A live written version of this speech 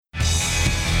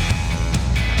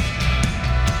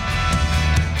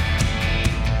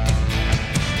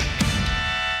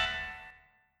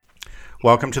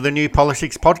Welcome to the New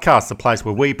Politics Podcast, the place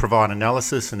where we provide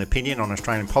analysis and opinion on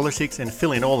Australian politics and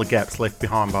fill in all the gaps left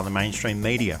behind by the mainstream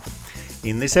media.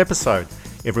 In this episode,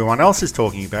 everyone else is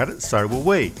talking about it, so will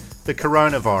we. The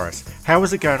coronavirus. How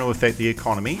is it going to affect the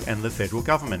economy and the federal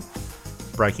government?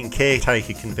 Breaking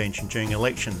Caretaker convention during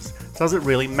elections. Does it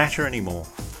really matter anymore?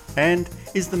 And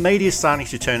is the media starting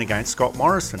to turn against Scott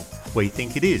Morrison? We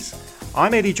think it is.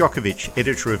 I'm Eddie Djokovic,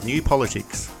 editor of New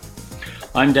Politics.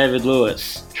 I'm David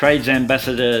Lewis, Trades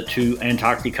Ambassador to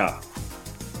Antarctica.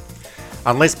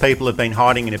 Unless people have been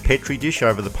hiding in a petri dish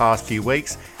over the past few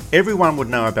weeks, everyone would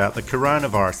know about the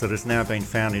coronavirus that has now been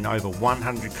found in over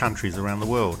 100 countries around the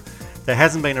world. There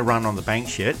hasn't been a run on the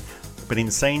banks yet, but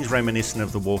in scenes reminiscent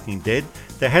of The Walking Dead,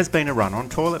 there has been a run on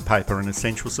toilet paper and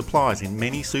essential supplies in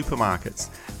many supermarkets,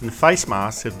 and face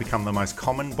masks have become the most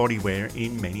common body wear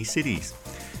in many cities.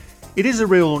 It is a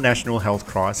real national health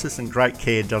crisis and great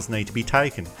care does need to be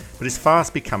taken, but it's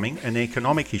fast becoming an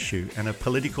economic issue and a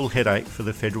political headache for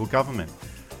the federal government.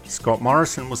 Scott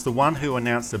Morrison was the one who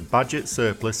announced a budget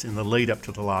surplus in the lead up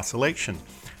to the last election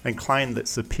and claimed that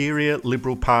superior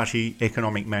Liberal Party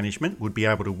economic management would be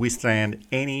able to withstand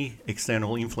any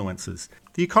external influences.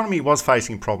 The economy was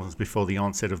facing problems before the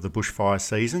onset of the bushfire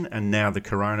season and now the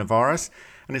coronavirus,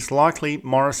 and it's likely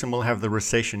Morrison will have the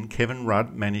recession Kevin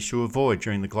Rudd managed to avoid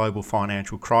during the global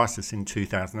financial crisis in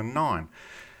 2009.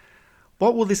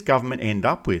 What will this government end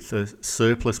up with? A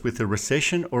surplus with a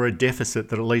recession or a deficit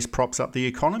that at least props up the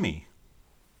economy?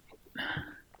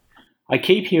 I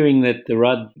keep hearing that the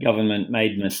Rudd government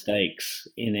made mistakes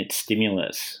in its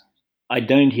stimulus. I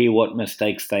don't hear what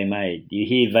mistakes they made. You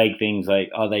hear vague things like,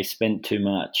 they spent too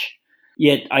much.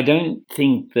 Yet I don't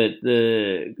think that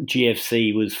the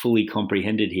GFC was fully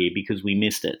comprehended here because we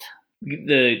missed it.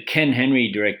 The Ken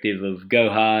Henry directive of go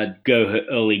hard, go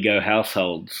early, go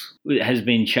households has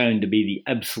been shown to be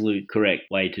the absolute correct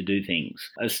way to do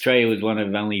things. Australia was one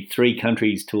of only 3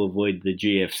 countries to avoid the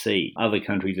GFC. Other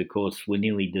countries, of course, were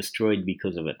nearly destroyed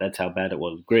because of it. That's how bad it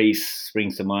was. Greece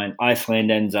springs to mind. Iceland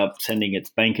ends up sending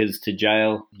its bankers to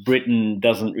jail. Britain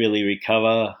doesn't really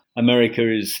recover. America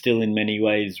is still in many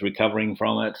ways recovering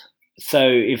from it. So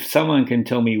if someone can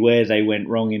tell me where they went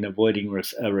wrong in avoiding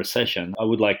a recession, I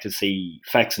would like to see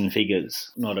facts and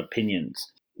figures, not opinions.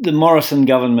 The Morrison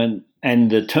government and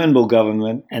the Turnbull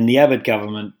government and the Abbott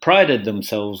government prided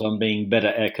themselves on being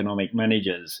better economic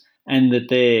managers, and that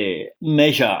their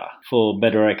measure for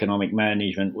better economic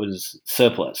management was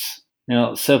surplus.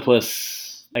 Now, surplus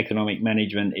economic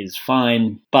management is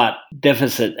fine, but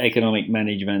deficit economic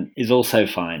management is also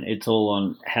fine. It's all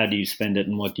on how do you spend it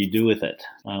and what do you do with it,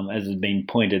 as has been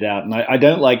pointed out. And I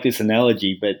don't like this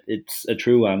analogy, but it's a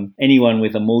true one. Anyone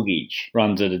with a mortgage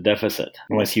runs at a deficit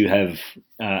unless you have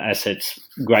assets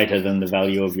greater than the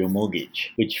value of your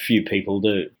mortgage, which few people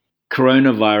do.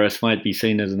 Coronavirus might be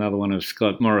seen as another one of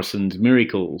Scott Morrison's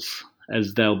miracles,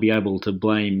 as they'll be able to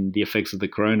blame the effects of the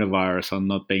coronavirus on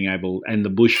not being able, and the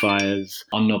bushfires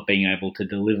on not being able to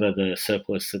deliver the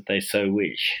surplus that they so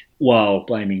wish, while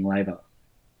blaming Labor.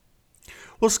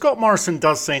 Well, Scott Morrison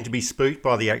does seem to be spooked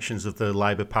by the actions of the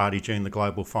Labor Party during the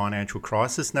global financial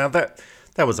crisis. Now, that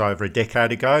was over a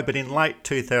decade ago, but in late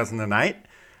 2008,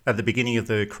 at the beginning of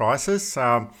the crisis,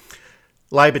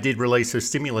 Labor did release a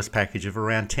stimulus package of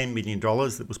around $10 million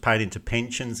that was paid into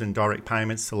pensions and direct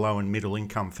payments to low and middle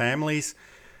income families.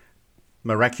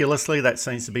 Miraculously, that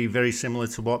seems to be very similar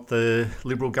to what the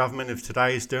Liberal government of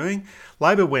today is doing.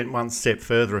 Labor went one step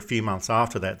further a few months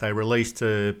after that. They released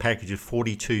a package of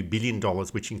 $42 billion,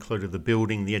 which included the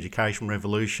building, the education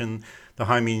revolution, the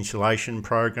home insulation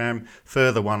program,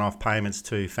 further one-off payments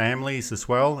to families as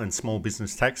well, and small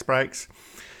business tax breaks.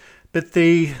 But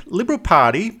the Liberal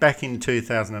Party, back in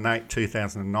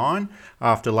 2008-2009,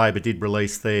 after Labor did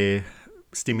release their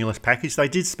stimulus package, they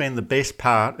did spend the best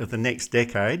part of the next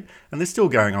decade, and they're still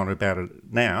going on about it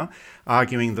now,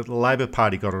 arguing that the Labor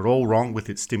Party got it all wrong with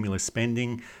its stimulus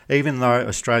spending, even though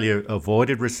Australia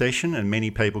avoided recession and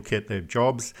many people kept their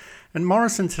jobs. And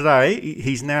Morrison today,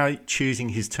 he's now choosing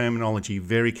his terminology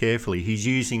very carefully. He's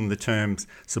using the terms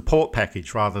support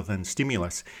package rather than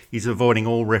stimulus. He's avoiding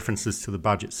all references to the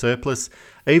budget surplus,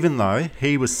 even though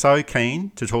he was so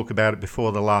keen to talk about it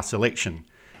before the last election.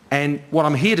 And what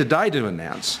I'm here today to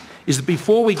announce is that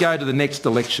before we go to the next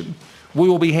election, we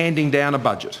will be handing down a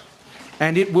budget.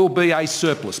 And it will be a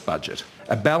surplus budget,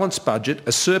 a balanced budget,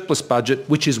 a surplus budget,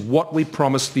 which is what we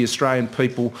promised the Australian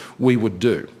people we would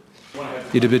do.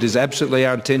 It is absolutely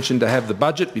our intention to have the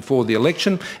budget before the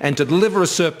election and to deliver a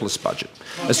surplus budget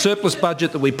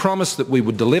that we promised that we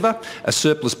would deliver, a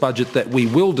surplus budget that we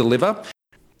will deliver.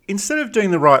 Instead of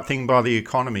doing the right thing by the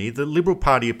economy, the Liberal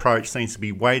Party approach seems to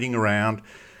be waiting around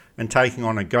and taking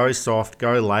on a go soft,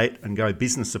 go late and go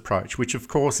business approach, which of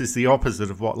course is the opposite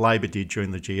of what Labor did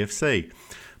during the GFC.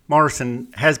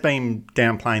 Morrison has been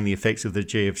downplaying the effects of the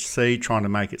GFC, trying to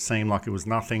make it seem like it was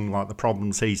nothing like the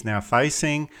problems he's now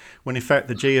facing, when in fact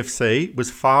the GFC was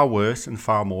far worse and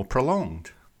far more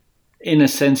prolonged. In a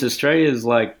sense, Australia's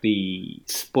like the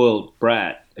spoilt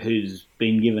brat who's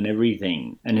been given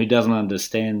everything and who doesn't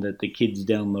understand that the kids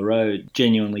down the road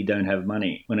genuinely don't have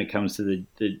money when it comes to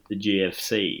the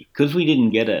GFC. Because we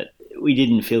didn't get it. We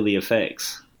didn't feel the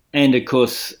effects. And of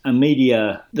course, a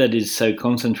media that is so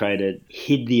concentrated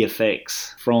hid the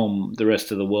effects from the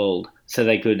rest of the world so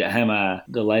they could hammer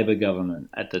the Labor government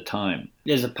at the time.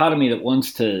 There's a part of me that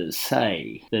wants to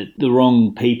say that the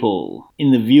wrong people,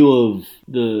 in the view of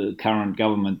the current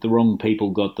government, the wrong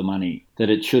people got the money, that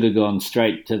it should have gone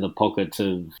straight to the pockets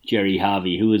of Gerry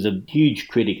Harvey, who was a huge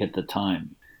critic at the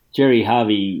time. Gerry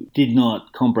Harvey did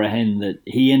not comprehend that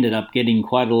he ended up getting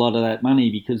quite a lot of that money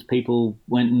because people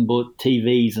went and bought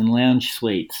TVs and lounge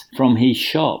suites from his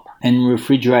shop and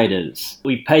refrigerators.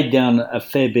 We paid down a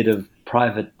fair bit of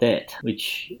private debt,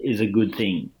 which is a good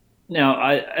thing. Now,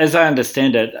 as I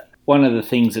understand it, one of the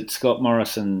things that Scott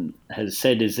Morrison has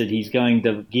said is that he's going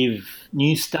to give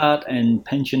New Start and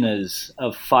pensioners a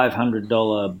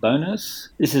 $500 bonus.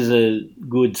 This is a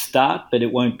good start, but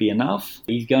it won't be enough.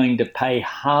 He's going to pay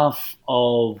half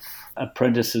of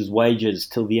apprentices' wages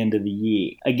till the end of the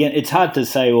year. Again, it's hard to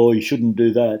say, oh, you shouldn't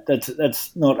do that.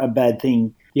 That's not a bad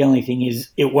thing. The only thing is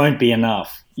it won't be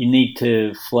enough. You need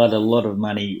to flood a lot of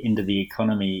money into the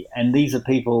economy. And these are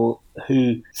people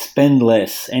who spend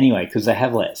less anyway because they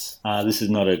have less. This is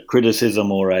not a criticism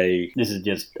this is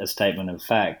just a statement of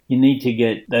fact. You need to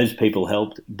get those people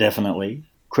helped, definitely.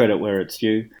 Credit where it's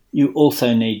due. You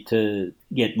also need to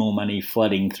get more money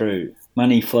flooding through.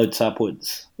 Money floats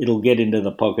upwards. It'll get into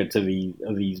the pockets of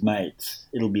his mates.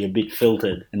 It'll be a bit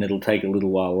filtered and it'll take a little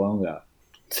while longer.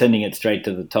 Sending it straight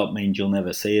to the top means you'll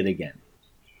never see it again.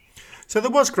 So there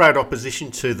was great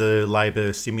opposition to the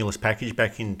Labor stimulus package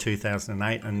back in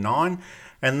 2008 and 9,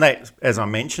 and that, as I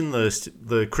mentioned,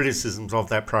 the criticisms of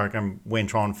that program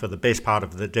went on for the best part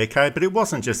of the decade, but it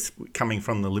wasn't just coming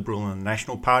from the Liberal and the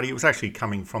National Party, it was actually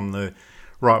coming from the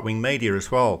right-wing media as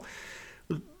well.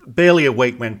 Barely a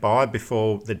week went by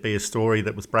before there'd be a story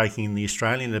that was breaking in the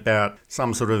Australian about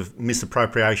some sort of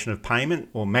misappropriation of payment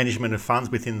or management of funds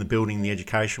within the Building the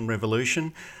Education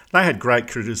Revolution. They had great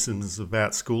criticisms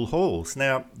about school halls.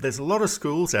 Now, there's a lot of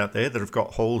schools out there that have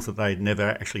got halls that they'd never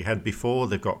actually had before.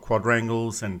 They've got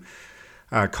quadrangles and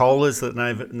colas that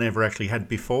they've never actually had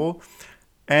before.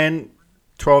 And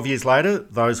 12 years later,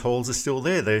 those halls are still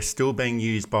there. They're still being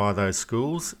used by those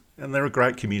schools, and they're a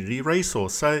great community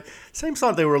resource. So it seems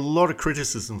like there were a lot of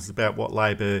criticisms about what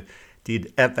Labor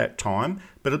did at that time,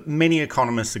 but many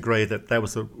economists agree that that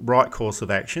was the right course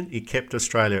of action. It kept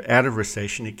Australia out of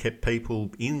recession, it kept people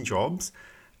in jobs,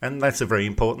 and that's a very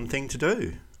important thing to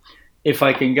do. If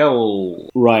I can go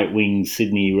all right-wing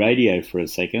Sydney radio for a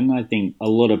second, I think a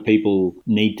lot of people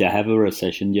need to have a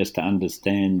recession just to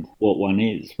understand what one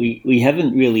is. We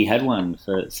haven't really had one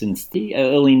since the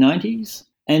early 90s.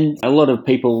 And a lot of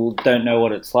people don't know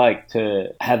what it's like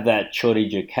to have that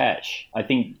shortage of cash. I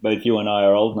think both you and I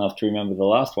are old enough to remember the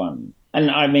last one. And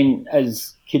I mean,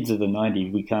 as kids of the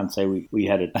 90s, we can't say we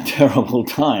had a terrible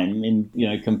time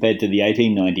compared to the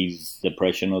 1890s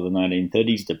depression or the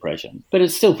 1930s depression. But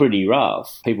it's still pretty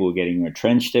rough. People were getting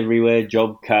retrenched everywhere,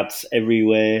 job cuts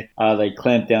everywhere. They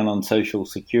clamped down on social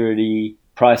security.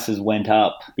 Prices went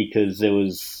up because there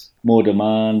was more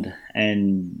demand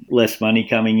and less money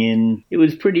coming in. It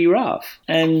was pretty rough.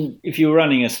 And if you were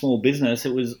running a small business,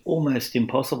 it was almost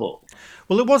impossible.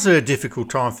 Well, it was a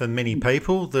difficult time for many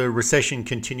people. The recession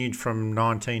continued from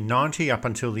 1990 up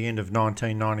until the end of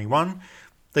 1991.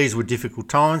 These were difficult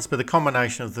times, but the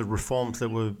combination of the reforms that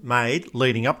were made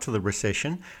leading up to the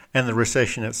recession and the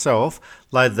recession itself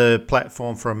laid the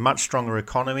platform for a much stronger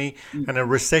economy and a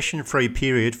recession-free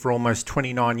period for almost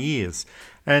 29 years.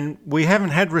 And we haven't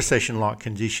had recession-like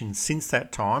conditions since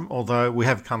that time, although we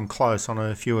have come close on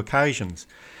a few occasions.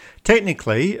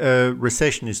 Technically, a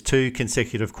recession is 2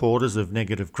 consecutive quarters of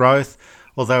negative growth,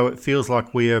 although it feels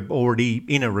like we are already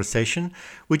in a recession.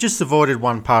 We just avoided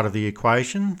one part of the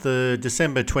equation. The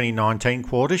December 2019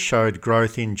 quarter showed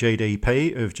growth in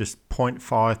GDP of just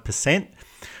 0.5%.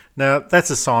 Now, that's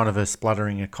a sign of a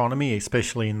spluttering economy,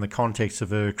 especially in the context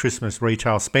of a Christmas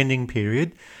retail spending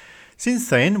period. Since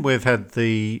then, we've had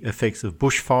the effects of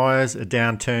bushfires, a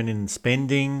downturn in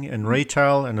spending and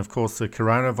retail, and of course the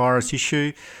coronavirus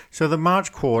issue. So the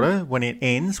March quarter, when it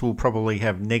ends, will probably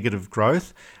have negative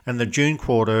growth, and the June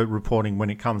quarter reporting when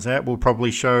it comes out will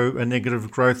probably show a negative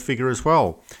growth figure as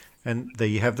well. And there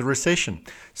you have the recession.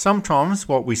 Sometimes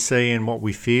what we see and what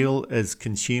we feel as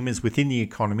consumers within the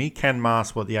economy can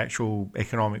mask what the actual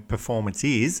economic performance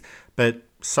is, but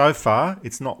so far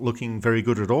it's not looking very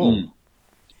good at all.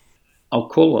 I'll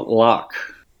call it luck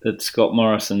that Scott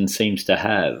Morrison seems to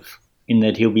have, in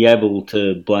that he'll be able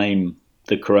to blame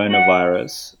the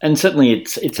coronavirus. And certainly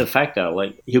it's a factor.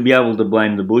 Like, he'll be able to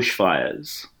blame the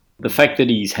bushfires. The fact that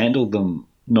he's handled them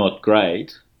not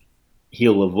great,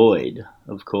 he'll avoid,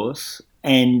 of course.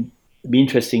 And it'll be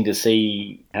interesting to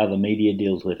see how the media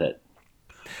deals with it.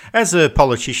 As a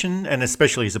politician, and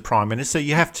especially as a Prime Minister,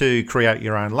 you have to create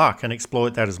your own luck and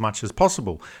exploit that as much as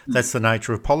possible. That's the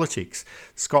nature of politics.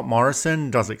 Scott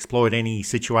Morrison does exploit any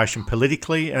situation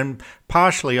politically, and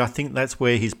partially I think that's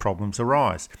where his problems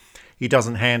arise. He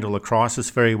doesn't handle a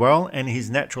crisis very well, and his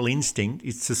natural instinct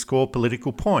is to score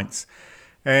political points.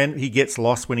 And he gets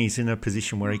lost when he's in a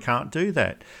position where he can't do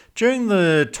that. During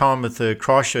the time of the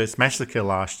Christchurch massacre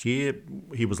last year,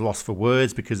 he was lost for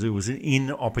words because it was an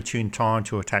inopportune time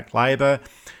to attack Labor,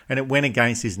 and it went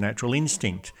against his natural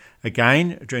instinct.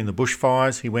 Again, during the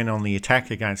bushfires, he went on the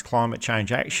attack against climate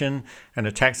change action and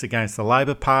attacks against the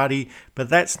Labor Party, but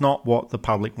that's not what the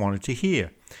public wanted to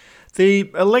hear.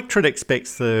 The electorate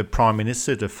expects the Prime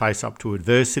Minister to face up to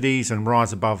adversities and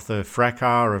rise above the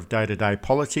fracas of day-to-day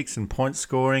politics and point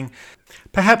scoring.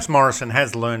 Perhaps Morrison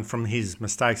has learned from his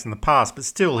mistakes in the past, but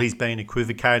still he's been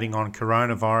equivocating on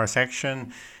coronavirus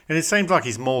action, and it seems like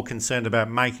he's more concerned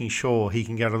about making sure he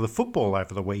can go to the football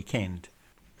over the weekend.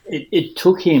 It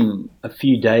took him a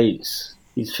few days.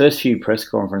 His first few press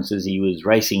conferences, he was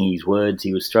racing his words,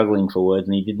 he was struggling for words,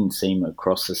 and he didn't seem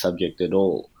across the subject at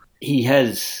all. He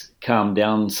has calmed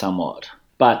down somewhat,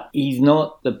 but he's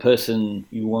not the person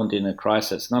you want in a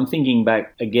crisis. And I'm thinking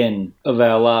back again of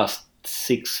our last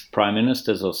 6 prime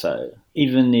ministers or so.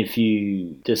 Even if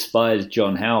you despise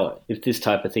John Howard, if this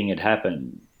type of thing had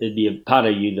happened, there'd be a part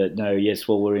of you that know, yes,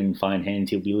 well, we're in fine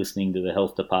hands. He'll be listening to the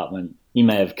health department. He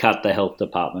may have cut the health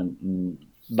department,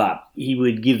 but he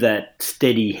would give that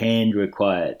steady hand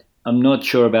required. I'm not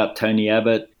sure about Tony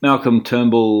Abbott. Malcolm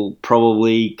Turnbull,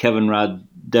 probably. Kevin Rudd,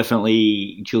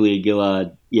 definitely. Julia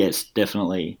Gillard, yes,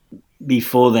 definitely.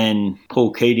 Before then,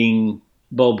 Paul Keating,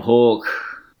 Bob Hawke,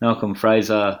 Malcolm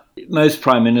Fraser. Most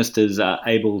prime ministers are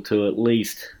able to, at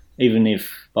least, even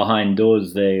if behind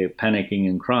doors they're panicking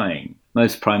and crying,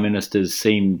 most prime ministers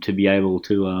seem to be able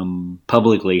to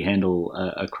publicly handle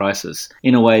a crisis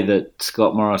in a way that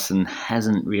Scott Morrison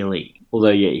hasn't really.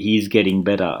 Although, yeah, he's getting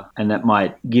better, and that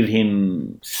might give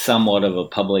him somewhat of a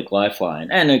public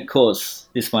lifeline. And, of course,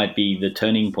 this might be the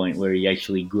turning point where he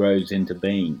actually grows into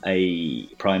being a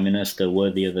prime minister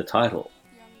worthy of the title.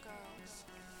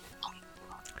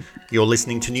 You're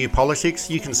listening to New Politics.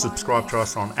 You can subscribe to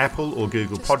us on Apple or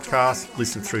Google Podcasts,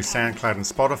 listen through SoundCloud and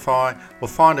Spotify, or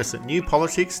find us at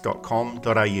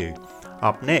newpolitics.com.au.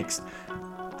 Up next,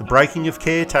 the breaking of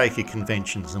caretaker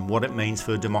conventions and what it means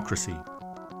for democracy.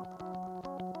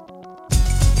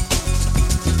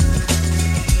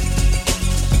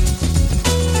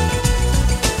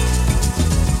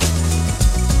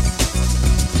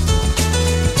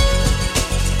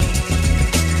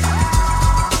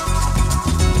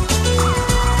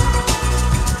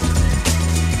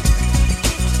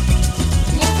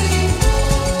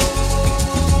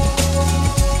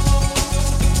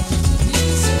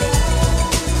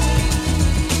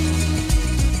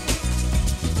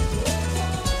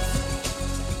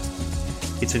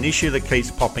 It's an issue that keeps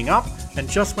popping up, and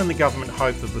just when the government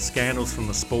hoped that the scandals from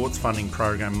the sports funding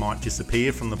program might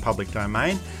disappear from the public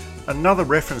domain, another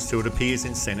reference to it appears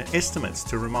in Senate estimates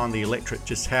to remind the electorate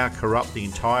just how corrupt the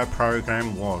entire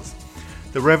program was.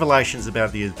 The revelations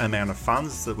about the amount of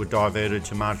funds that were diverted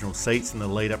to marginal seats in the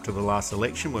lead up to the last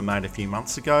election were made a few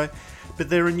months ago, but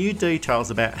there are new details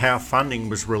about how funding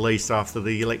was released after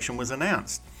the election was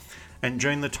announced, and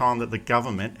during the time that the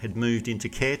government had moved into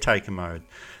caretaker mode.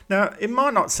 Now, it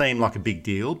might not seem like a big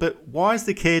deal, but why is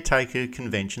the caretaker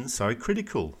convention so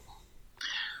critical?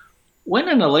 When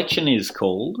an election is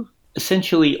called,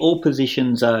 essentially all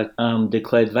positions are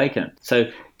declared vacant.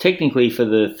 So technically for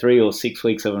the 3 or 6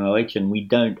 weeks of an election, we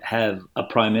don't have a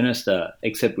prime minister,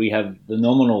 except we have the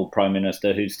nominal prime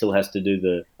minister who still has to do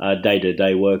the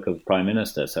day-to-day work of prime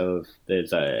minister. So if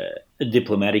there's a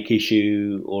diplomatic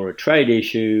issue or a trade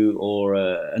issue or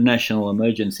a national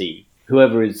emergency,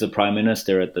 whoever is the prime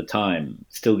minister at the time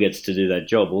still gets to do that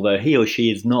job, although he or she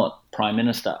is not prime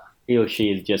minister. He or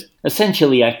she is just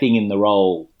essentially acting in the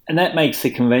role. And that makes the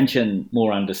convention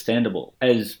more understandable.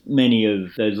 As many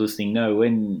of those listening know,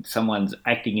 when someone's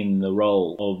acting in the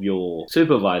role of your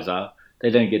supervisor, They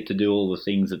don't get to do all the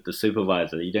things that the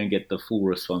supervisor. You don't get the full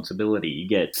responsibility. You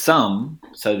get some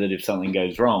so that if something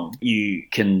goes wrong, you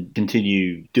can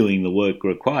continue doing the work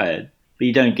required, but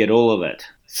you don't get all of it.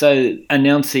 So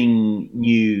announcing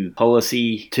new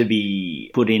policy to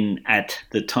be put in at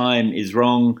the time is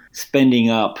wrong. Spending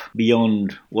up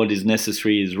beyond what is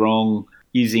necessary is wrong.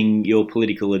 Using your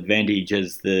political advantage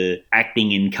as the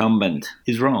acting incumbent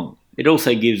is wrong. It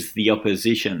also gives the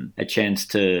opposition a chance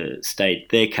to state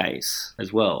their case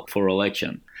as well for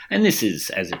election. And this is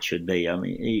as it should be. I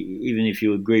mean, even if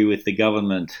you agree with the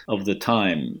government of the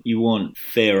time, you want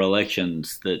fair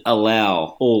elections that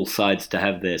allow all sides to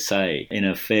have their say in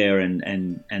a fair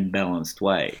and balanced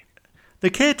way. The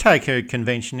Caretaker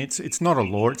Convention, it's not a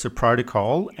law, it's a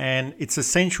protocol, and it's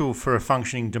essential for a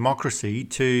functioning democracy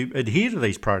to adhere to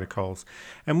these protocols.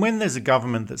 And when there's a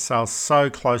government that sails so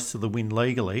close to the wind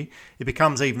legally, it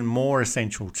becomes even more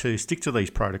essential to stick to these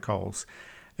protocols.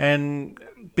 And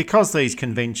because these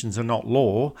conventions are not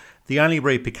law, the only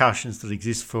repercussions that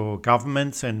exist for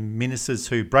governments and ministers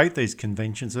who break these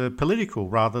conventions are political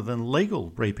rather than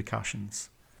legal repercussions.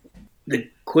 The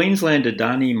Queensland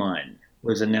Adani mine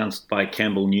was announced by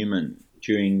Campbell Newman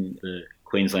during the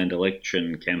Queensland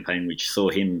election campaign, which saw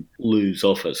him lose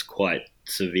office quite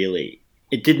severely.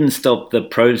 It didn't stop the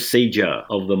procedure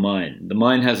of the mine. The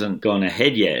mine hasn't gone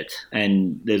ahead yet,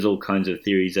 and there's all kinds of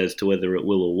theories as to whether it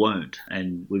will or won't.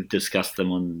 And we've discussed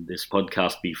them on this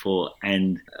podcast before,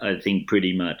 and I think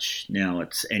pretty much now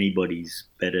it's anybody's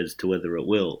bet as to whether it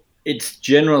will. It's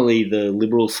generally the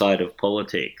Liberal side of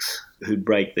politics who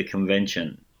break the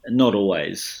convention, not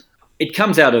always. It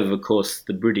comes out of course,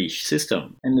 the British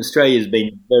system. And Australia's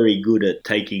been very good at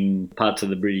taking parts of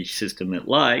the British system it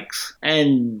likes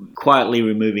and quietly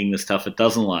removing the stuff it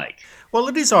doesn't like. Well,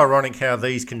 it is ironic how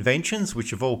these conventions,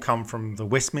 which have all come from the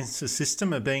Westminster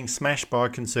system, are being smashed by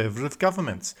Conservative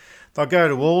governments. They'll go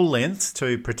to all lengths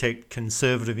to protect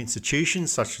conservative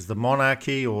institutions such as the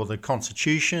monarchy or the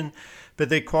Constitution, but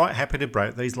they're quite happy to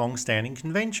break these long-standing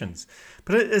conventions.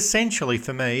 But essentially,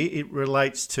 for me, it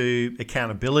relates to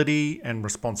accountability and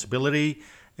responsibility,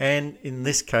 and in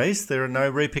this case, there are no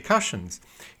repercussions.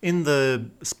 In the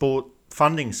sport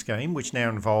funding scheme, which now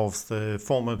involves the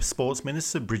former Sports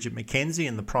Minister, Bridget McKenzie,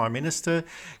 and the Prime Minister,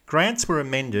 grants were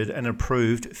amended and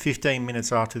approved 15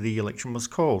 minutes after the election was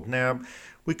called. Now,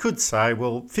 we could say,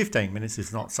 well, 15 minutes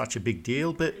is not such a big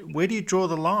deal, but where do you draw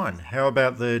the line? How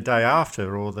about the day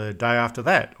after, or the day after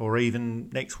that, or even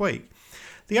next week?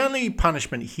 The only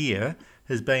punishment here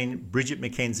has been Bridget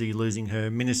McKenzie losing her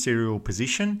ministerial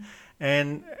position,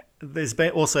 and there's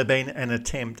also been an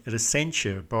attempt at a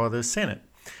censure by the Senate.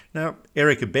 Now,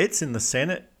 Eric Abetz in the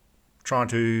Senate, trying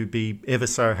to be ever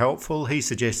so helpful, he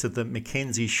suggested that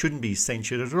McKenzie shouldn't be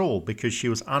censured at all because she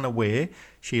was unaware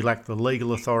she lacked the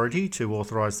legal authority to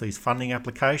authorise these funding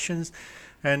applications,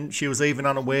 and she was even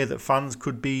unaware that funds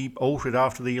could be altered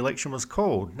after the election was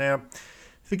called. Now,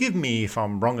 forgive me if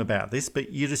I'm wrong about this,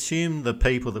 but you'd assume the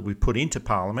people that we put into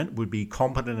Parliament would be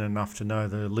competent enough to know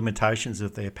the limitations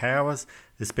of their powers,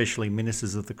 especially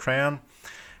ministers of the Crown,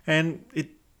 and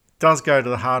it does go to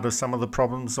the heart of some of the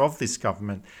problems of this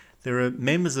government. There are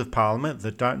members of Parliament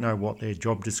that don't know what their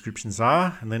job descriptions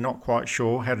are, and they're not quite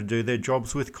sure how to do their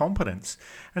jobs with competence.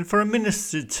 And for a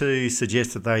minister to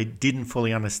suggest that they didn't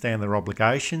fully understand their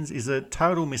obligations is a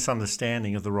total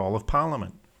misunderstanding of the role of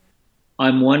Parliament.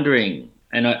 I'm wondering,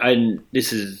 and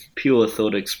this is pure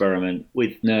thought experiment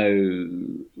with no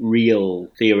real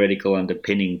theoretical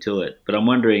underpinning to it, but I'm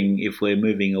wondering if we're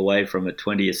moving away from a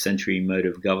 20th century mode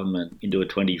of government into a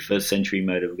 21st century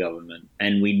mode of government,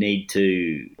 and we need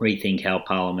to rethink how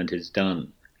Parliament is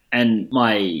done. And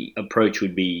my approach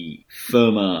would be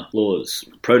firmer laws.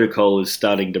 Protocol is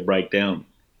starting to break down.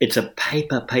 It's a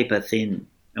paper thin,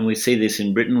 and we see this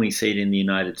in Britain, we see it in the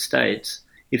United States.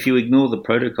 If you ignore the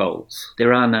protocols,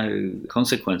 there are no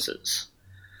consequences.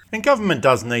 And government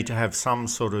does need to have some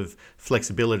sort of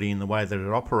flexibility in the way that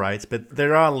it operates, but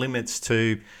there are limits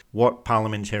to what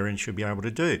parliamentarians should be able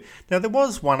to do. Now, there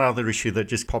was one other issue that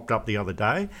just popped up the other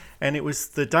day, and it was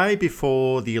the day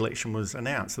before the election was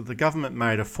announced that the government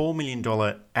made a $4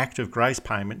 million act of grace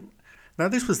payment. Now,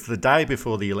 this was the day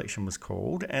before the election was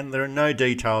called, and there are no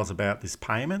details about this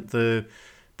payment. The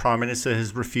Prime Minister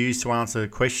has refused to answer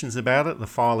questions about it. The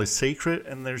file is secret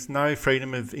and there's no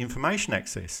freedom of information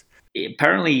access.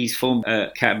 Apparently he's formed a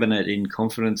cabinet in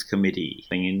confidence committee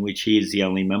in which he is the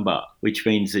only member, which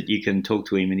means that you can talk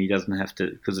to him and he doesn't have to,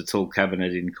 because it's all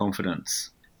cabinet in confidence.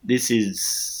 This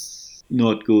is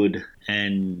not good.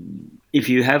 And if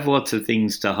you have lots of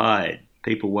things to hide,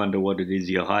 people wonder what it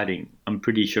is you're hiding. I'm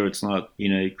pretty sure it's not,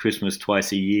 Christmas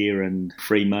twice a year and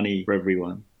free money for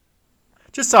everyone.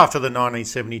 Just after the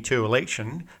 1972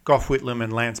 election, Gough Whitlam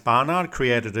and Lance Barnard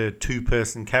created a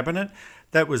two-person cabinet.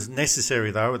 That was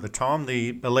necessary, though, at the time.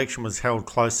 The election was held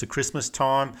close to Christmas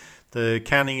time. The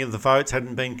counting of the votes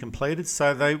hadn't been completed,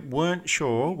 so they weren't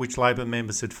sure which Labor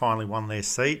members had finally won their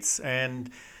seats, and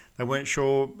they weren't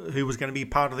sure who was going to be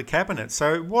part of the cabinet.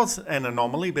 So it was an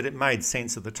anomaly, but it made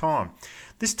sense at the time.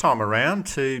 This time around,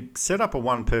 to set up a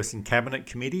one-person cabinet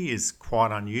committee is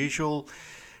quite unusual.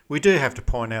 We do have to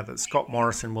point out that Scott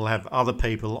Morrison will have other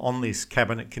people on this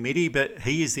cabinet committee, but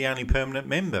he is the only permanent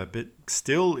member. But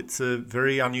still, it's a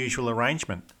very unusual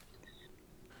arrangement.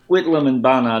 Whitlam and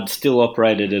Barnard still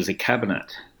operated as a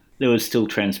cabinet. There was still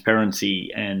transparency,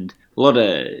 and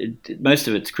most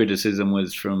of its criticism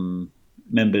was from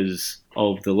members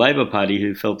of the Labor Party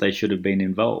who felt they should have been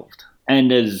involved.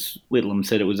 And as Whitlam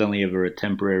said, it was only ever a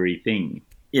temporary thing.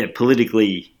 Yeah,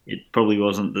 politically, it probably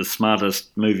wasn't the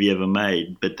smartest move he ever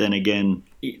made. But then again,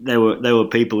 they were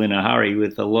people in a hurry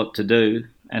with a lot to do,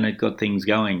 and it got things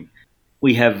going.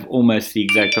 We have almost the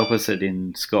exact opposite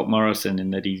in Scott Morrison,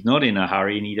 in that he's not in a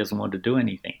hurry and he doesn't want to do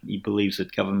anything. He believes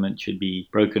that government should be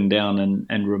broken down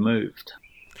and removed.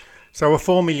 So a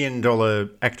 $4 million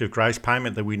active grace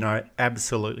payment that we know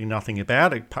absolutely nothing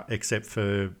about, except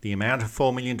for the amount of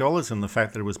 $4 million and the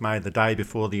fact that it was made the day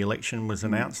before the election was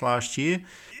announced last year.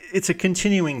 It's a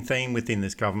continuing theme within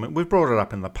this government. We've brought it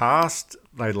up in the past.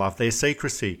 They love their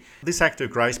secrecy. This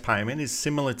active grace payment is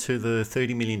similar to the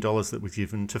 $30 million that was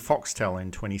given to Foxtel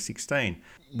in 2016.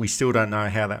 We still don't know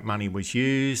how that money was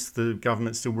used. The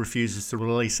government still refuses to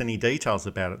release any details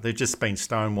about it. They've just been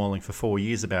stonewalling for 4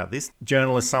 years about this.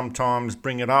 Journalists sometimes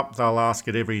bring it up. They'll ask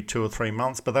it every 2 or 3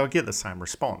 months, but they'll get the same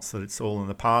response, that it's all in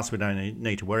the past. We don't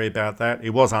need to worry about that. It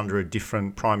was under a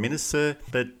different Prime Minister,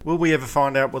 but will we ever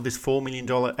find out what this $4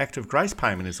 million active grace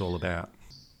payment is all about?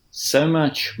 So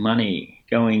much money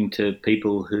going to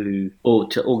people or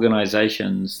to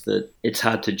organisations that it's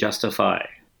hard to justify.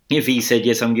 If he said,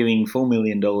 yes, I'm giving $4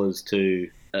 million to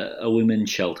a women's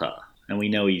shelter, and we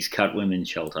know he's cut women's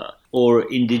shelter,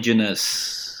 or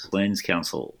Indigenous Lands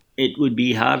Council, it would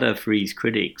be harder for his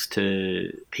critics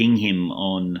to ping him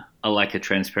on a lack of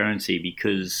transparency,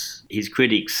 because his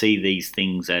critics see these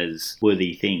things as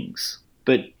worthy things.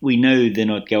 But we know they're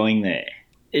not going there.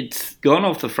 It's gone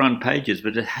off the front pages,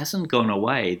 but it hasn't gone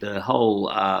away. The whole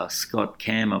Scott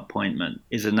Cam appointment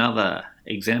is another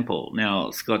example.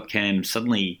 Now, Scott Cam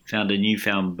suddenly found a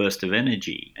newfound burst of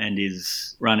energy and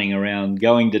is running around,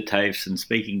 going to TAFEs and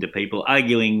speaking to people,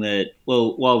 arguing that,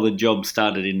 well, while the job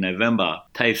started in November,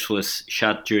 TAFEs was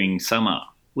shut during summer,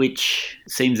 which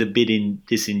seems a bit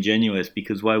disingenuous,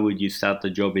 because why would you start the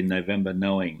job in November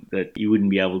knowing that you wouldn't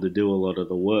be able to do a lot of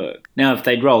the work? Now, if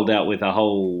they'd rolled out with a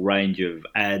whole range of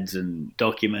ads and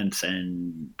documents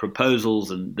and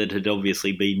proposals and that had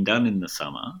obviously been done in the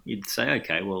summer, you'd say,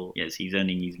 okay, well, yes, he's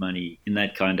earning his money in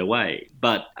that kind of way.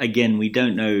 But again, we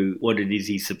don't know what it is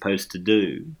he's supposed to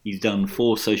do. He's done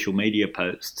 4 social media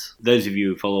posts. Those of you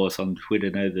who follow us on Twitter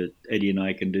know that Eddie and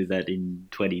I can do that in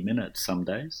 20 minutes some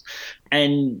days.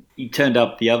 And he turned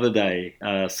up the other day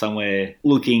somewhere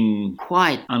looking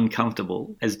quite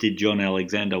uncomfortable, as did John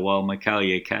Alexander, while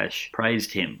Michaelia Cash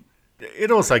praised him.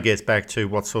 It also gets back to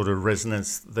what sort of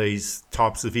resonance these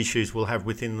types of issues will have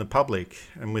within the public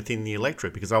and within the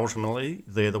electorate, because ultimately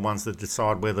they're the ones that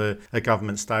decide whether a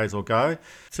government stays or go.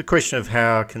 It's a question of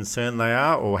how concerned they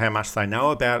are or how much they know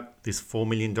about this $4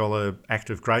 million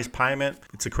active grace payment.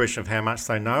 It's a question of how much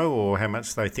they know or how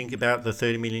much they think about the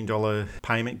 $30 million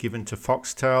payment given to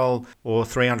Foxtel, or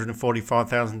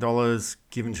 $345,000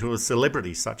 given to a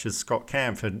celebrity such as Scott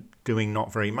Cam for doing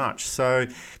not very much. So,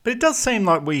 but it does seem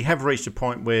like we have reached a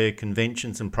point where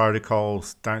conventions and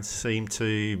protocols don't seem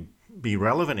to be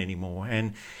relevant anymore.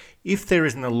 And if there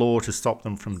isn't a law to stop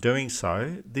them from doing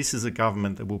so, this is a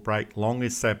government that will break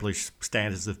long-established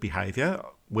standards of behaviour,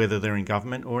 whether they're in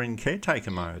government or in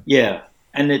caretaker mode. Yeah,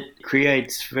 and it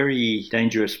creates very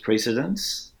dangerous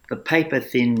precedents. The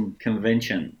paper-thin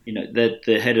convention, that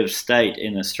the head of state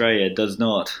in Australia does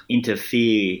not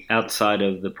interfere outside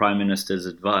of the Prime Minister's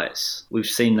advice. We've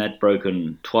seen that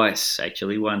broken twice,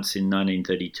 actually, once in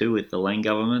 1932 with the Lang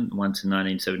government, once in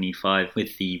 1975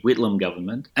 with the Whitlam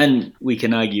government. And we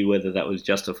can argue whether that was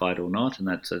justified or not, and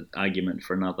that's an argument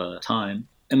for another time.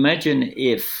 Imagine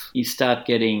if you start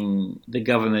getting the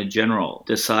Governor-General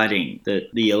deciding that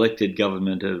the elected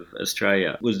government of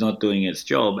Australia was not doing its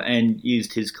job and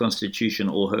used his constitution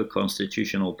or her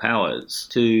constitutional powers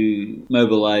to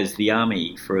mobilise the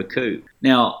army for a coup.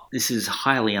 Now, this is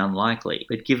highly unlikely,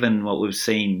 but given what we've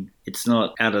seen, it's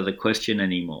not out of the question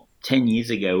anymore. 10 years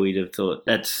ago, we'd have thought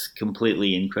that's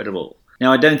completely incredible.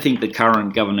 Now, I don't think the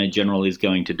current Governor-General is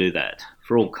going to do that,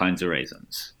 for all kinds of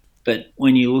reasons. But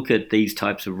when you look at these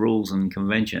types of rules and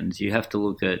conventions, you have to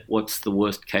look at what's the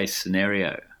worst case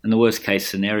scenario. And the worst case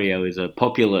scenario is a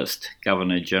populist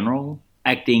Governor-General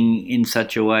acting in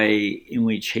such a way in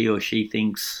which he or she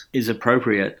thinks is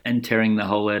appropriate and tearing the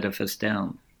whole edifice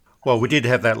down. Well, we did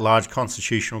have that large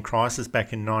constitutional crisis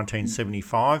back in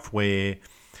 1975 where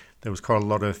there was quite a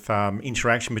lot of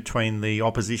interaction between the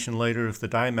opposition leader of the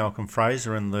day, Malcolm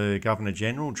Fraser, and the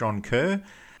Governor-General, John Kerr.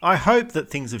 I hope that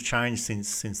things have changed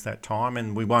since that time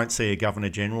and we won't see a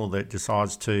Governor-General that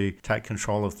decides to take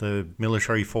control of the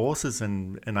military forces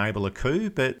and enable a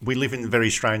coup, but we live in very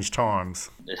strange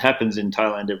times. It happens in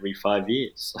Thailand every 5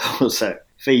 years. Also,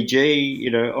 Fiji,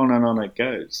 on and on it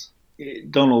goes.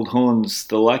 Donald Horne's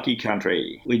The Lucky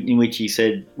Country, in which he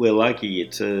said, we're lucky,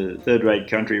 it's a third-rate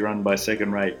country run by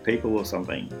second-rate people or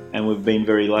something. And we've been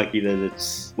very lucky that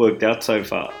it's worked out so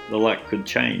far. The luck could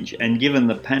change. And given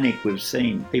the panic we've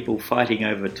seen, people fighting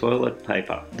over toilet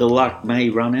paper, the luck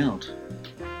may run out.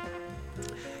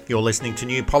 You're listening to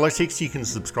New Politics. You can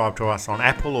subscribe to us on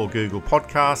Apple or Google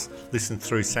Podcasts, listen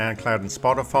through SoundCloud and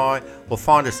Spotify, or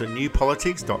find us at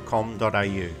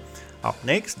newpolitics.com.au. Up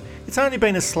next, it's only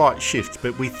been a slight shift,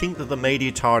 but we think that the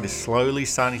media tide is slowly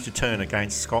starting to turn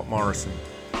against Scott Morrison.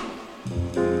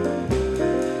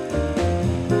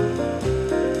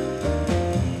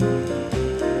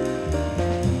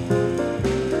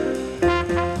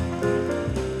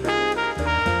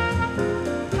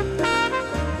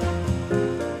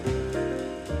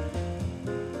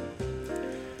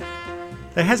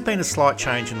 There has been a slight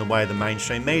change in the way the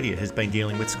mainstream media has been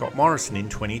dealing with Scott Morrison in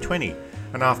 2020.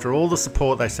 And after all the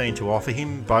support they seem to offer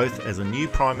him, both as a new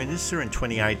Prime Minister in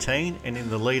 2018 and in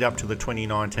the lead up to the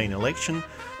 2019 election,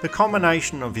 the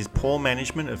combination of his poor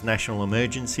management of national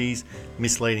emergencies,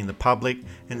 misleading the public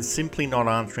and simply not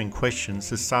answering questions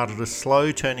has started a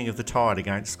slow turning of the tide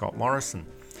against Scott Morrison.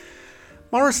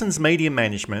 Morrison's media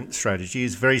management strategy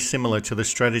is very similar to the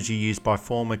strategy used by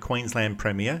former Queensland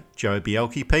Premier Joh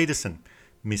Bjelke-Petersen.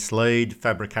 Mislead,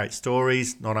 fabricate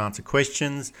stories, not answer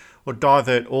questions, or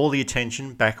divert all the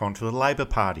attention back onto the Labor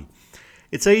Party.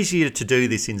 It's easier to do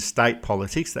this in state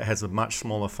politics that has a much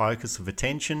smaller focus of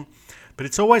attention, but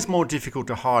it's always more difficult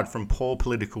to hide from poor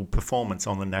political performance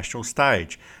on the national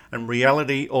stage, and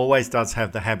reality always does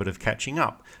have the habit of catching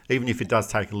up, even if it does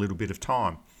take a little bit of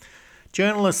time.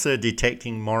 Journalists are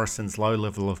detecting Morrison's low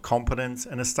level of competence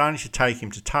and are starting to take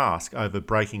him to task over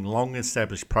breaking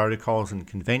long-established protocols and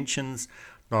conventions,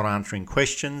 not answering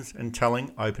questions and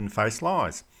telling open-faced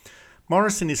lies.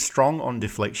 Morrison is strong on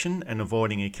deflection and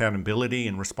avoiding accountability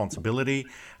and responsibility,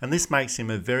 and this makes him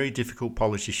a very difficult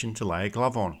politician to lay a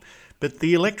glove on. But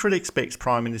the electorate expects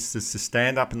Prime Ministers to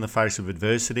stand up in the face of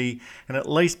adversity and at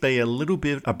least be a little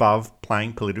bit above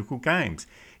playing political games.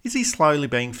 Is he slowly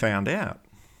being found out?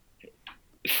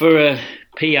 For a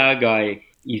PR guy,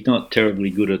 he's not terribly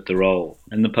good at the role,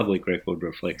 and the public record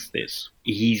reflects this.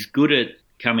 He's good at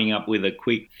coming up with a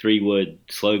quick 3-word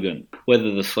slogan.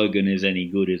 Whether the slogan is any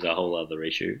good is a whole other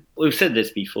issue. We've said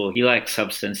this before. He lacks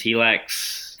substance. He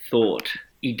lacks thought.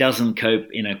 He doesn't cope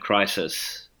in a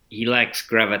crisis. He lacks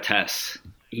gravitas.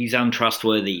 He's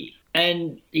untrustworthy.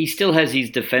 And he still has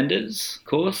his defenders, of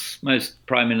course. Most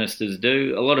Prime Ministers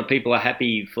do. A lot of people are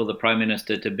happy for the Prime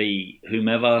Minister to be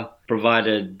whomever,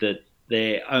 provided that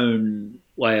their own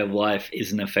way of life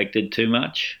isn't affected too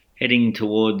much. Heading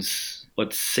towards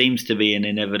what seems to be an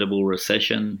inevitable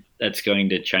recession, that's going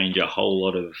to change a whole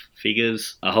lot of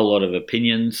figures, a whole lot of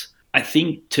opinions. I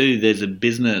think, too, there's a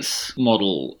business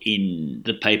model in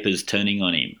the papers turning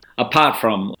on him. Apart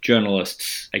from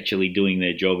journalists actually doing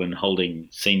their job and holding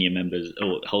senior members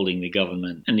or holding the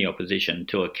government and the opposition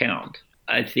to account,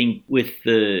 I think with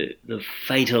the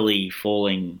fatally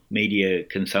falling media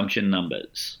consumption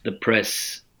numbers, the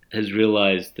press has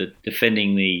realised that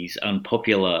defending these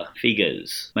unpopular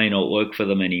figures may not work for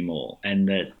them anymore, and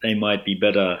that they might be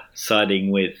better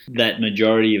siding with that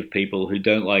majority of people who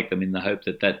don't like them, in the hope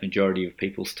that that majority of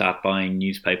people start buying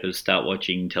newspapers, start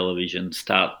watching television,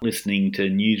 start listening to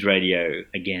news radio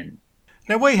again.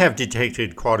 Now, we have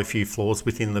detected quite a few flaws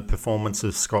within the performance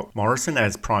of Scott Morrison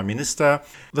as Prime Minister.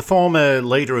 The former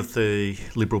leader of the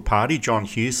Liberal Party, John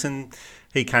Hewson,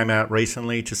 he came out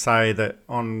recently to say that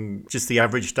on just the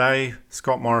average day,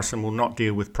 Scott Morrison will not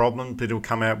deal with problems, but he'll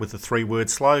come out with a 3-word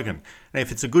slogan. And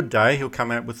if it's a good day, he'll come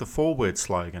out with a 4-word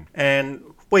slogan. And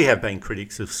we have been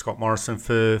critics of Scott Morrison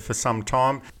for some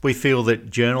time. We feel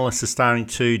that journalists are starting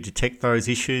to detect those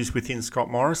issues within Scott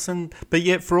Morrison. But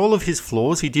yet, for all of his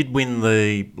flaws, he did win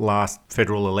the last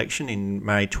federal election in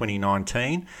May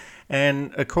 2019.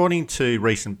 And according to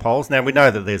recent polls, now we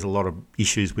know that there's a lot of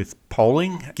issues with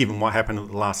polling, given what happened at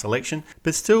the last election,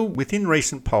 but still within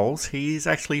recent polls, he is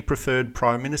actually preferred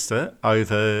Prime Minister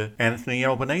over Anthony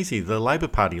Albanese, the Labor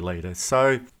Party leader.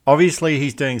 So obviously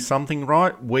he's doing something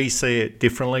right. We see it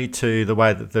differently to the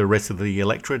way that the rest of the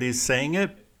electorate is seeing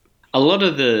it. A lot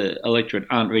of the electorate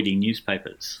aren't reading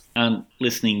newspapers, aren't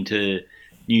listening to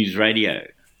news radio.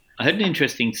 I heard an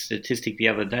interesting statistic the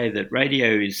other day that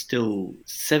radio is still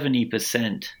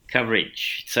 70%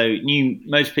 coverage. So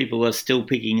most people are still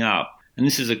picking up, and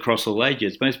this is across all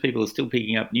ages, most people are still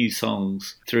picking up new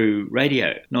songs through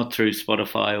radio, not through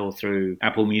Spotify or through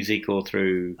Apple Music or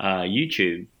through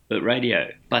YouTube, but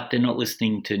radio. But they're not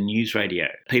listening to news radio.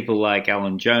 People like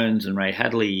Alan Jones and Ray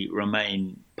Hadley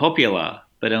remain popular,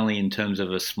 but only in terms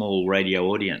of a small radio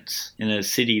audience. In a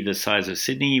city the size of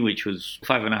Sydney, which was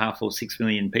 5.5 or 6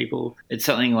 million people, it's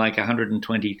something like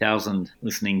 120,000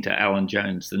 listening to Alan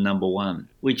Jones, the number one,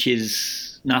 which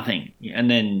is nothing. And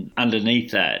then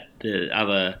underneath that, the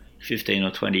other 15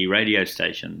 or 20 radio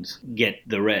stations get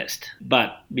the rest.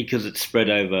 But because it's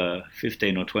spread over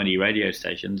 15 or 20 radio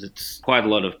stations, it's quite a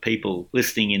lot of people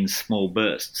listening in small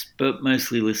bursts, but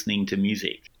mostly listening to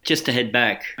music. Just to head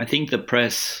back, I think the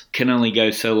press can only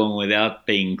go so long without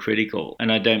being critical.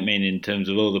 And I don't mean in terms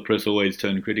of, the press always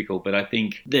turn critical, but I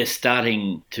think they're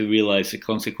starting to realise the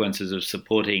consequences of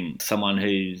supporting someone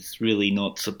who's really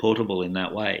not supportable in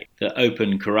that way. The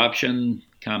open corruption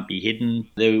can't be hidden.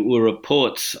 There were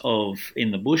reports of, in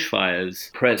the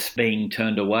bushfires, press being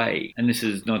turned away. And this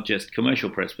is not just commercial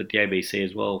press, but the ABC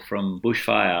as well, from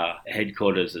bushfire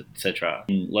headquarters, etc.,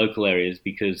 in local areas,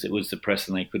 because it was the press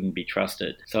and they couldn't be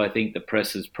trusted. So I think the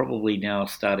press is probably now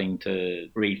starting to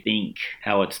rethink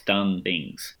how it's done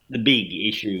things. The big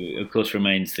issue, of course,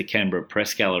 remains the Canberra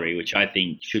Press Gallery, which I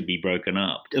think should be broken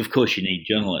up. Of course, you need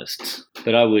journalists,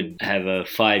 but I would have a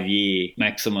 5-year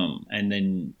maximum, and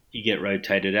then you get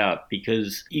rotated out,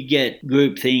 because you get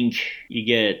groupthink, you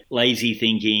get lazy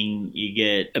thinking, you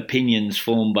get opinions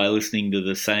formed by listening to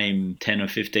the same 10 or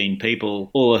 15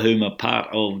 people, all of whom are part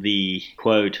of the,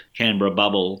 quote, Canberra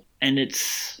bubble. And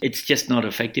it's just not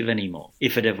effective anymore,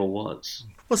 if it ever was.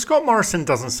 Well, Scott Morrison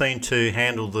doesn't seem to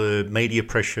handle the media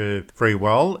pressure very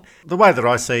well. The way that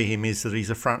I see him is that he's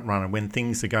a front runner. When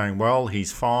things are going well,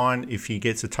 he's fine. If he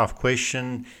gets a tough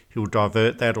question, he'll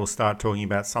divert that or start talking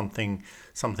about something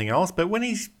else. But when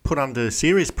he's put under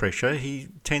serious pressure, he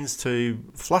tends to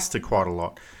fluster quite a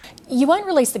lot. You won't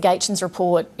release the Gaetjens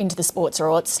report into the sports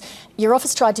rorts. Your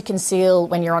office tried to conceal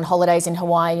when you're on holidays in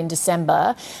Hawaii in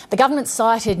December. The government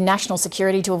cited national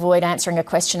security to avoid answering a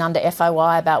question under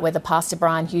FOI about whether Pastor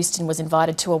Brian Houston was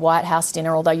invited to a White House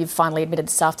dinner, although you've finally admitted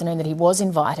this afternoon that he was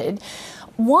invited.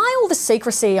 Why all the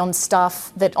secrecy on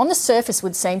stuff that on the surface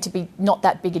would seem to be not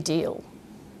that big a deal?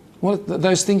 Well,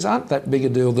 those things aren't that big a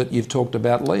deal that you've talked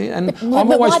about, Lee. And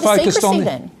I'm always focused on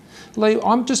then. Lee,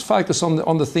 I'm just focused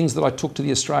on the things that I took to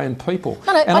the Australian people.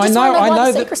 No, and I just want to know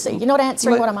why the secrecy. You're not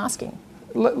answering what I'm asking.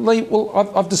 Lee,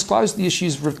 well, I've disclosed the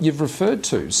issues you've referred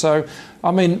to. So,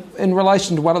 I mean, in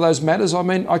relation to one of those matters, I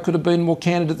mean, I could have been more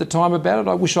candid at the time about it.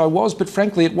 I wish I was, but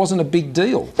frankly, it wasn't a big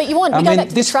deal. But you want, we go back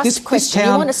to the trust question.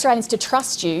 You want Australians to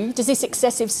trust you. Does this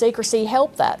excessive secrecy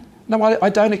help that? No, I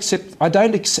don't accept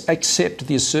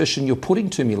the assertion you're putting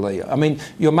to me, Lee. I mean,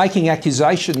 you're making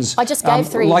accusations. I just gave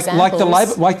three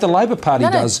examples. Like the Labor Party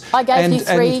does. I gave you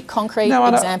three concrete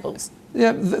examples.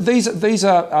 Yeah, these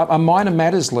are minor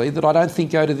matters, Lee, that I don't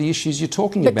think go to the issues you're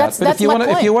talking about. But if you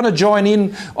want to join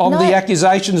in on the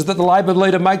accusations that the Labor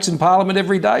leader makes in Parliament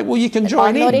every day, well, you can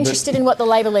join in. I'm not interested in what the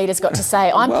Labor leader's got to say.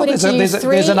 I'm putting to you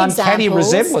three examples. There's an uncanny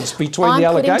resemblance between the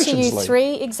allegations, I'm putting to you Lee.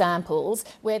 3 examples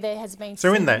where there has been...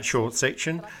 So in that short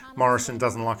section, Morrison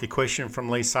doesn't like a question from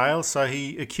Lee Sales, so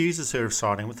he accuses her of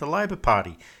siding with the Labor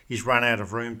Party. He's run out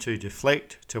of room to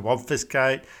deflect, to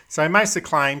obfuscate. So he makes the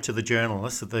claim to the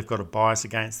journalists that they've got a bias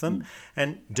against them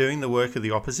and doing the work of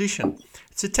the opposition.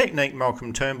 It's a technique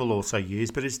Malcolm Turnbull also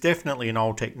used, but it's definitely an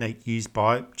old technique used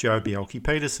by Joe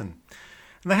Bjelke-Petersen.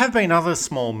 And there have been other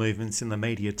small movements in the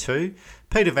media too.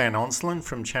 Peter Van Onselen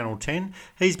from Channel 10,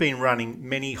 he's been running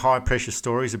many high-pressure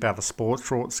stories about the sports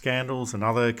fraud scandals and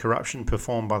other corruption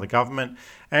performed by the government.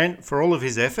 And for all of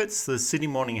his efforts, the Sydney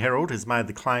Morning Herald has made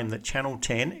the claim that Channel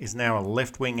 10 is now a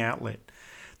left-wing outlet.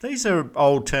 These are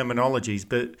old terminologies,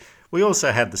 but we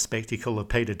also had the spectacle of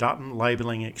Peter Dutton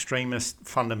labelling extremist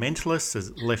fundamentalists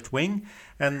as left-wing,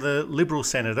 and the Liberal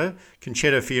Senator,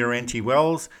 Concetta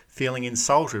Fiorenti-Wells, feeling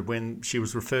insulted when she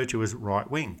was referred to as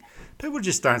right-wing. People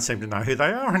just don't seem to know who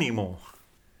they are anymore.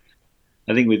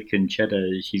 I think with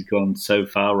Concetta, she's gone so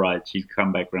far right, she's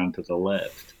come back round to the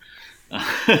left.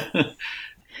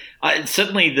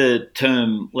 Certainly the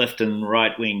term left and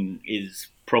right wing is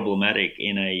problematic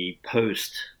in a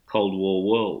post-Cold War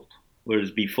world,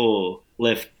 whereas before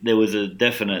left there was a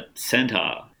definite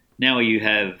centre. Now you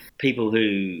have people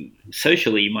who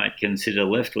socially you might consider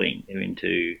left-wing.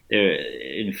 They're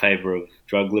in favour of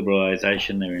drug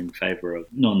liberalisation, they're in favour of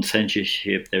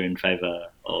non-censorship, they're in favour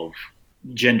of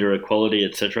gender equality,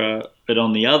 etc. But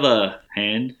on the other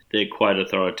hand, they're quite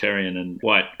authoritarian and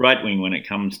quite right-wing when it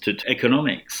comes to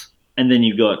economics. And then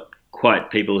you've got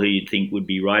quite people who you'd think would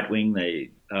be right-wing. They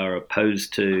are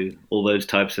opposed to all those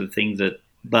types of things,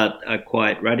 but are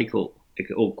quite radical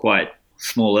or quite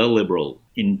small L liberal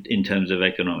in terms of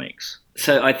economics.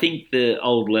 So I think the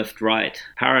old left-right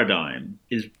paradigm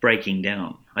is breaking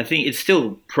down. I think it's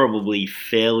still probably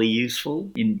fairly useful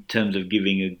in terms of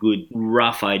giving a good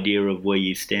rough idea of where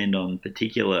you stand on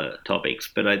particular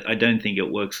topics, but I don't think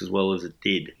it works as well as it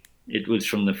did. It was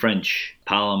from the French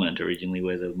Parliament originally,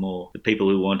 where the people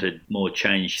who wanted more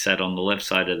change sat on the left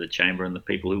side of the chamber and the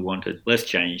people who wanted less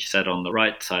change sat on the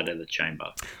right side of the chamber.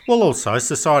 Well, also,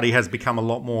 society has become a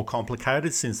lot more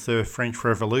complicated since the French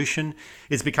Revolution.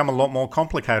 It's become a lot more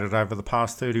complicated over the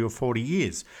past 30 or 40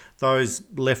 years. Those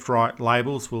left-right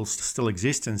labels will still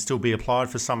exist and still be applied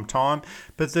for some time,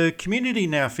 but the community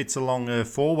now fits along a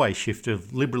four-way shift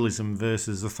of liberalism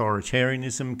versus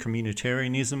authoritarianism,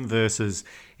 communitarianism versus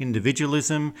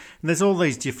individualism, and there's all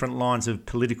these different lines of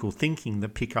political thinking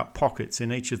that pick up pockets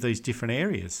in each of these different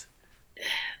areas.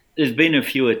 There's been a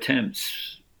few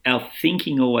attempts. Our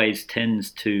thinking always tends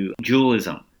to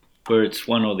dualism, where it's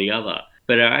one or the other,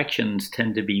 but our actions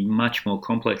tend to be much more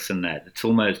complex than that. It's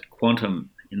almost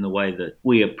quantum in the way that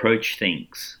we approach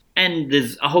things. And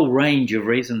there's a whole range of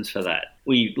reasons for that.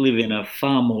 We live in a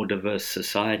far more diverse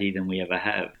society than we ever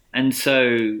have. And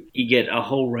so you get a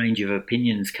whole range of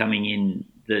opinions coming in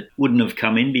that wouldn't have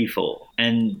come in before.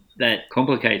 And that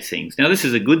complicates things. Now, this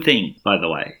is a good thing, by the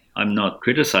way. I'm not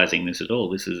criticising this at all.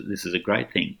 This is a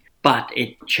great thing. But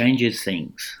it changes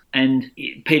things. And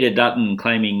Peter Dutton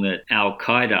claiming that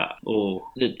Al-Qaeda or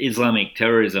that Islamic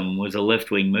terrorism was a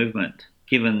left-wing movement,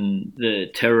 given the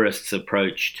terrorists'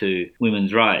 approach to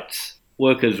women's rights,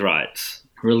 workers' rights,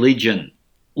 religion,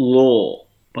 law,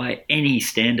 by any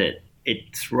standard,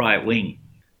 it's right-wing.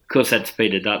 Of course, that's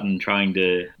Peter Dutton trying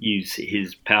to use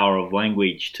his power of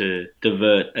language to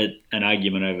divert an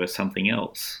argument over something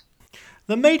else.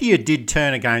 The media did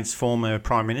turn against former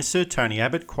Prime Minister Tony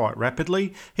Abbott quite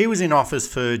rapidly. He was in office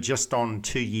for just on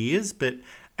 2 years, but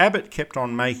Abbott kept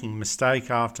on making mistake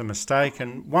after mistake,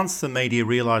 and once the media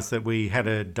realised that we had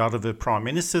a dud of a Prime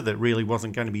Minister that really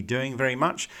wasn't going to be doing very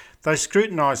much, they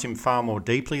scrutinised him far more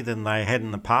deeply than they had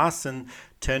in the past and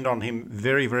turned on him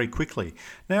very, very quickly.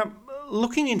 Now,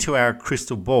 looking into our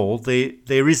crystal ball,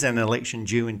 there is an election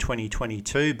due in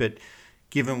 2022, but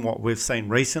given what we've seen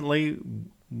recently,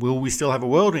 will we still have a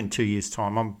world in 2 years'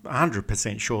 time? I'm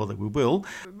 100% sure that we will.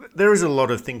 There is a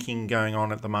lot of thinking going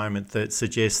on at the moment that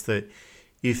suggests that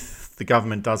if the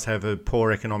government does have a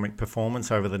poor economic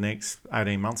performance over the next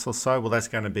 18 months or so, well, that's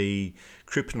going to be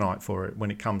kryptonite for it when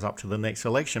it comes up to the next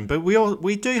election. But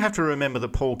we do have to remember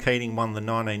that Paul Keating won the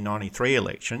 1993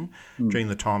 election during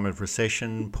the time of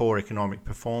recession, poor economic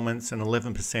performance and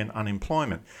 11%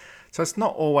 unemployment. So it's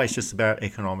not always just about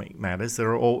economic matters.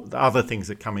 There are all the other things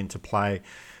that come into play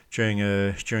during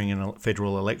a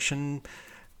federal election.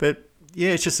 But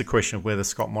yeah, it's just a question of whether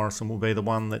Scott Morrison will be the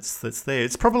one that's there.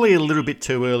 It's probably a little bit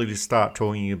too early to start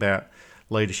talking about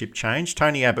leadership change.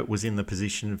 Tony Abbott was in the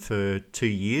position for 2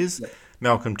 years. Yeah.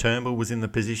 Malcolm Turnbull was in the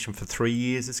position for 3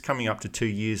 years. It's coming up to 2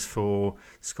 years for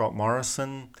Scott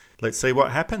Morrison. Let's see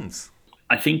what happens.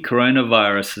 I think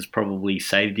coronavirus has probably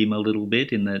saved him a little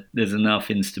bit in that there's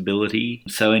enough instability.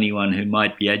 So anyone who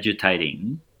might be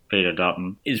agitating Peter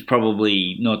Dutton is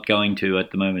probably not going to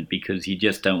at the moment, because you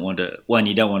just don't want to, one,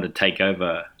 you don't want to take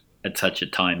over at such a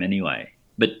time anyway.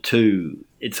 But two,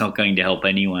 it's not going to help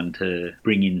anyone to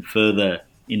bring in further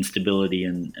instability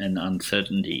and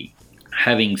uncertainty.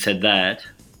 Having said that,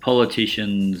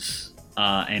 politicians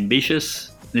are ambitious.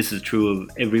 This is true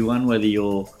of everyone, whether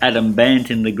you're Adam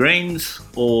Bant in the Greens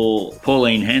or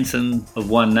Pauline Hanson of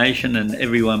One Nation and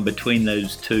everyone between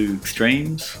those two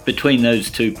extremes. Between those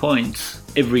 2 points,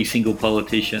 every single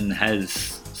politician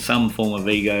has some form of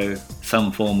ego,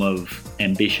 some form of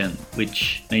ambition,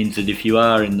 which means that if you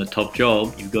are in the top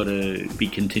job, you've got to be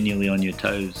continually on your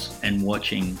toes and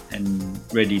watching and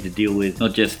ready to deal with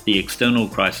not just the external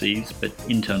crises, but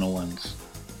internal ones.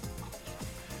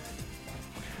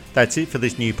 That's it for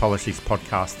this New Politics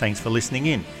podcast. Thanks for listening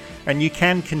in. And you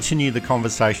can continue the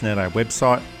conversation at our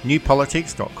website,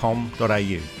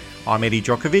 newpolitics.com.au. I'm Eddie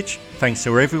Djokovic. Thanks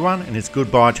to everyone, and it's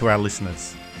goodbye to our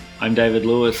listeners. I'm David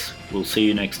Lewis. We'll see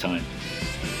you next time.